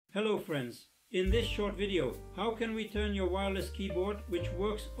Hello friends, in this short video, how can we turn your wireless keyboard, which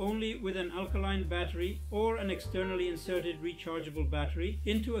works only with an alkaline battery or an externally inserted rechargeable battery,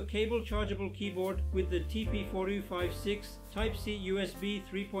 into a cable chargeable keyboard with the TP4056 Type-C USB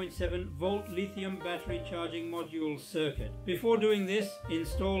 3.7 volt lithium battery charging module circuit. Before doing this,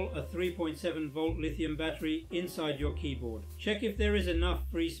 install a 3.7 volt lithium battery inside your keyboard. Check if there is enough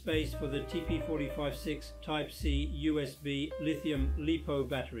free space for the TP4056 Type-C USB lithium LiPo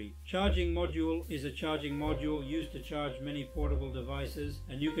battery. Charging module is a charging module used to charge many portable devices,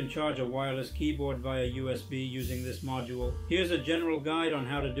 and you can charge a wireless keyboard via USB using this module. Here's a general guide on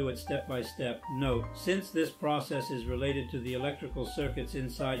how to do it step by step. Note, since this process is related to the electrical circuits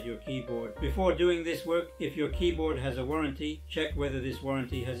inside your keyboard, before doing this work, if your keyboard has a warranty, check whether this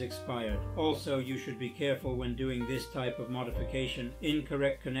warranty has expired. Also, you should be careful when doing this type of modification.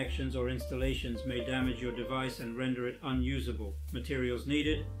 Incorrect connections or installations may damage your device and render it unusable. Materials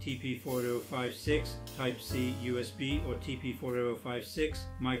needed: TP4056 Type-C USB or TP4056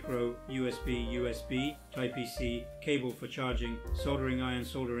 Micro USB Type-C cable for charging, soldering iron,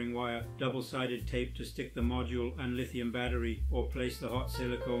 soldering wire, double-sided tape to stick the module and lithium battery, or place the hot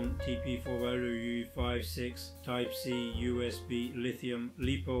silicone TP4056 Type-C USB lithium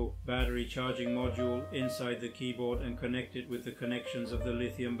LiPo battery charging module inside the keyboard and connect it with the connections of the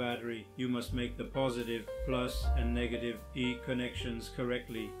lithium battery. You must make the positive, plus and negative E connections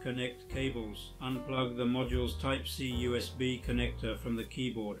correctly. Connect cables. Unplug the module's Type-C USB connector from the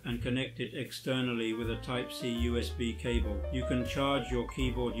keyboard and connect it externally with a Type-C USB cable. You can charge your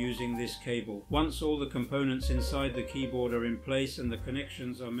keyboard using this cable. Once all the components inside the keyboard are in place and the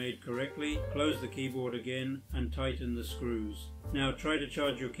connections are made correctly, close the keyboard again and tighten the screws. Now try to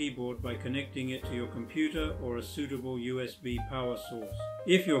charge your keyboard by connecting it to your computer or a suitable USB power source.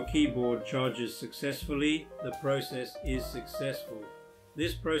 If your keyboard charges successfully, the process is successful.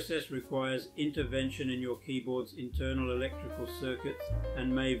 This process requires intervention in your keyboard's internal electrical circuits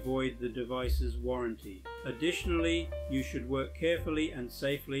and may void the device's warranty. Additionally, you should work carefully and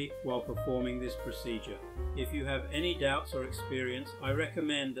safely while performing this procedure. If you have any doubts or experience, I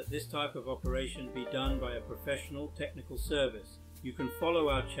recommend that this type of operation be done by a professional technical service. You can follow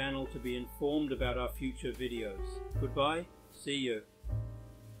our channel to be informed about our future videos. Goodbye, see you.